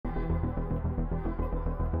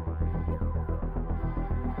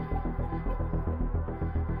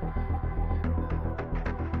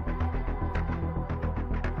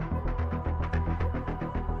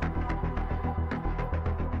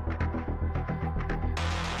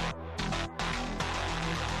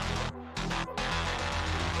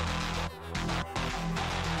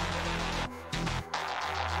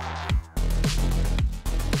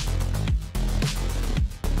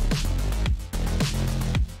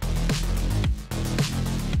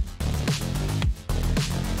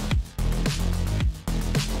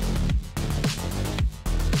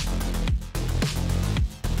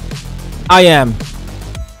I am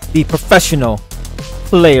the professional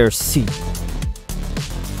player C.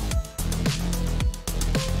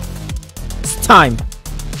 It's time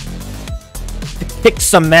to kick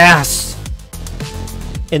some ass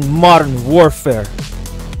in Modern Warfare,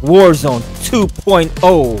 Warzone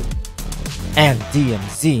 2.0, and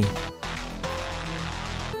DMZ.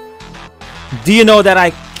 Do you know that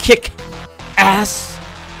I kick ass?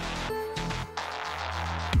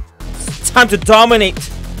 It's time to dominate.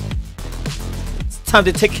 It's time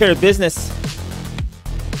to take care of business.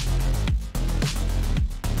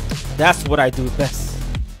 That's what I do best.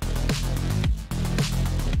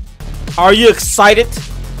 Are you excited?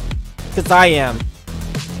 Because I am.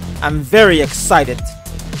 I'm very excited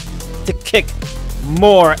to kick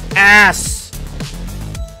more ass.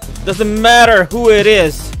 Doesn't matter who it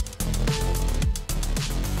is.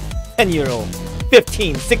 10-year-old,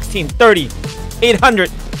 15, 16, 30, 800.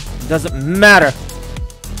 Doesn't matter.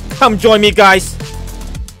 Come join me, guys.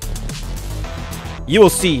 You will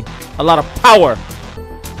see a lot of power,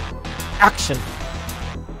 action,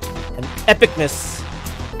 and epicness.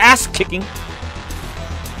 Ass kicking.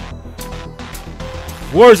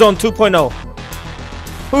 Warzone 2.0.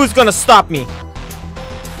 Who's gonna stop me?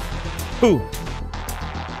 Who?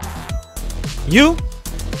 You?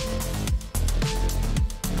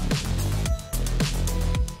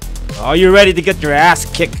 Are you ready to get your ass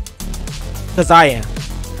kicked? Because I am.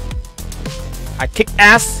 I kick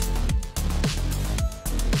ass.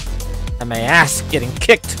 And my ass getting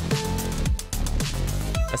kicked.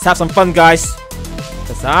 Let's have some fun, guys.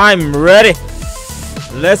 Because I'm ready.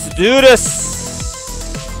 Let's do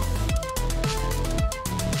this.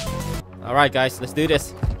 Alright, guys. Let's do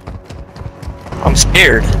this. I'm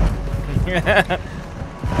scared. You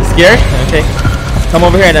scared? Okay. Come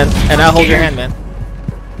over here then, and I'll hold your hand, man.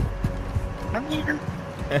 I'm here.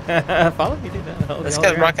 Follow me, dude. This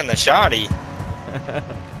guy's rocking the shoddy.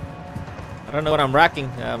 I don't know what I'm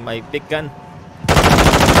rocking. My big gun.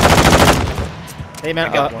 Hey,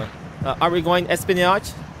 man. Are we going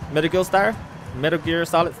espionage? Metal Gear style? Metal Gear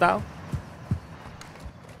Solid style?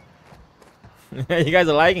 You guys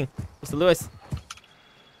are lagging. Mr. Lewis.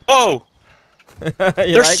 Oh!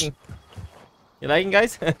 You're lagging. You lagging,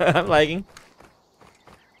 guys? I'm lagging.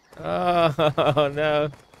 Oh, no.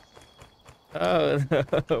 Oh,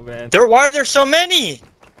 no, man. Why are there so many?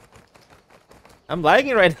 I'm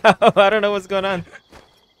lagging right now. I don't know what's going on.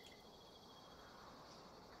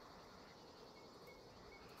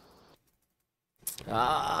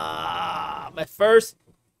 My first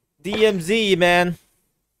DMZ, man.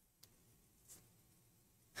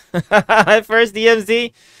 My first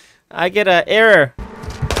DMZ. I get an error.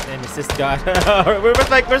 Name assist God.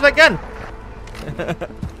 Where's my gun?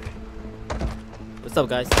 What's up,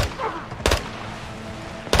 guys?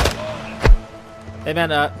 Hey,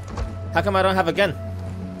 man. How come I don't have a gun?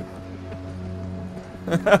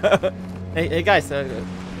 hey, guys.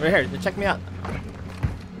 Right here. Check me out.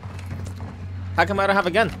 How come I don't have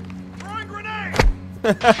a gun? Throwing grenade!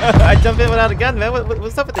 I jump in without a gun, man.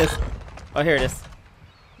 What's up with this? Oh, here it is.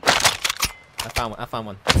 I found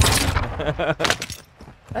one.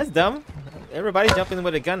 That's dumb. Everybody's jumping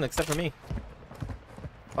with a gun except for me.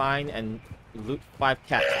 Find and loot 5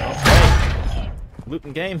 cats. Okay.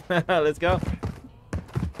 Looting game. Let's go.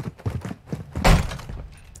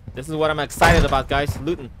 This is what I'm excited about, guys.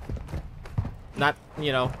 Looting. Not,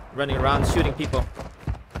 you know, running around shooting people.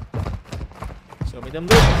 Show me them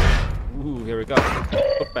loot. Ooh, here we go.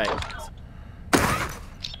 Book bags.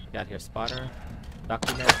 Got here spotter.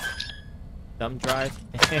 Documents. Thumb drive.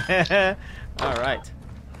 Alright. Alright.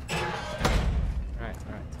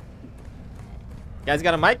 You guys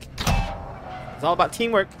got a mic? It's all about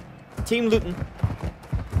teamwork. Team looting.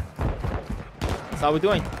 That's all we're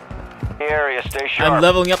doing. Area, stay sharp. I'm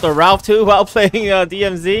leveling up the Ralph too while playing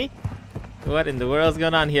DMZ. What in the world's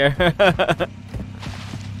going on here?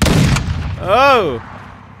 Oh!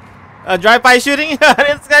 A drive-by shooting?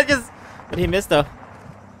 This guy just... But he missed though.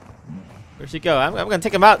 Where'd she go? I'm gonna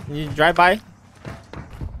take him out. You drive by.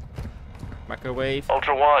 Microwave.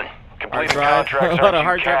 Ultra One, complete the drive. contracts A lot of earned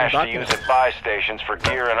hard you drive cash to use at buy stations for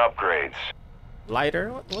gear and upgrades.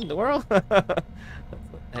 Lighter? What in the world? What the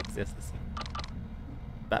heck is this?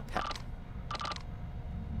 Backpack.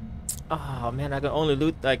 Oh man, I can only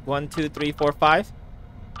loot like 1, 2, 3, 4, 5.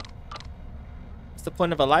 What's the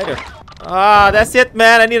point of a lighter? Ah, that's it,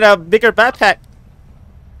 man. I need a bigger backpack.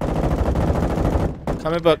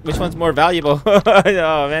 Comic book. Which one's more valuable?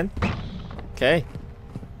 Oh man. Okay.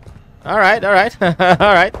 All right. All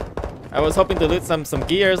right. I was hoping to loot some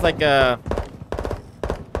gears like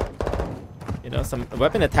you know, some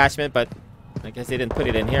weapon attachment, but I guess they didn't put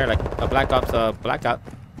it in here like a Black Ops blackout.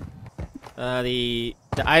 the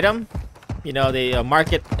item, you know, the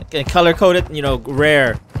market color coded, you know,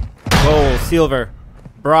 rare, gold, silver,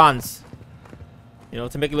 bronze, you know,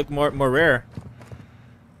 to make it look more rare.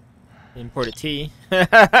 Imported tea.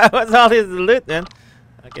 What's all this loot, man?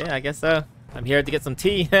 Okay, I guess so. I'm here to get some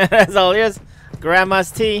tea. That's all it is.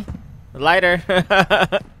 Grandma's tea, lighter.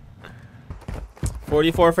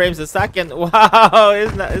 44 frames a second. Wow,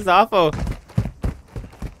 it's awful.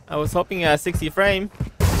 I was hoping 60 frame.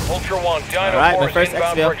 Ultra One, Dino Alright, my Force first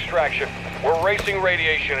inbound exfil. for extraction. We're racing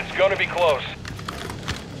radiation. It's gonna be close.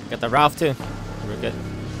 Got the Ralph too. We're good.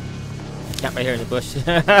 Camp right here in the bush.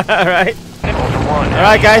 Alright.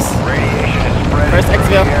 Alright, guys. Radiation is spread First through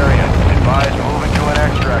exfil. the area. Advise moving to an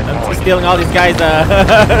extract I'm point. stealing all these guys.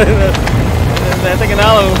 They're taking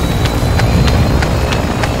all of them.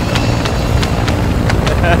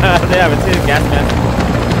 They have it too, gas mask.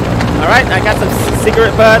 Alright, I got some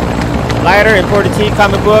cigarette butt, lighter, imported tea,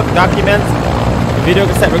 comic book, documents, video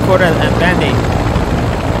cassette recorder, and band-aid.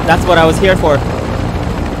 That's what I was here for.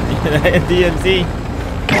 DMZ.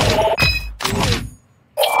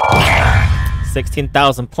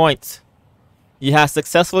 16,000 points. You have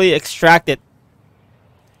successfully extracted.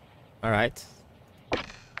 Alright.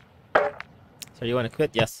 So you want to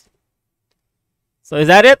quit? Yes. So is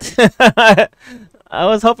that it? I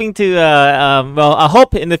was hoping to, well, I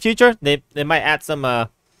hope in the future they might add some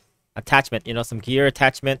attachment, you know, some gear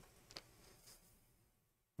attachment.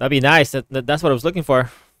 That'd be nice. That's what I was looking for.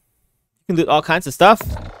 You can do all kinds of stuff.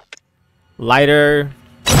 Lighter,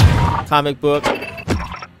 comic book.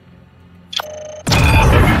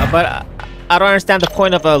 But I don't understand the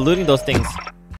point of looting those things.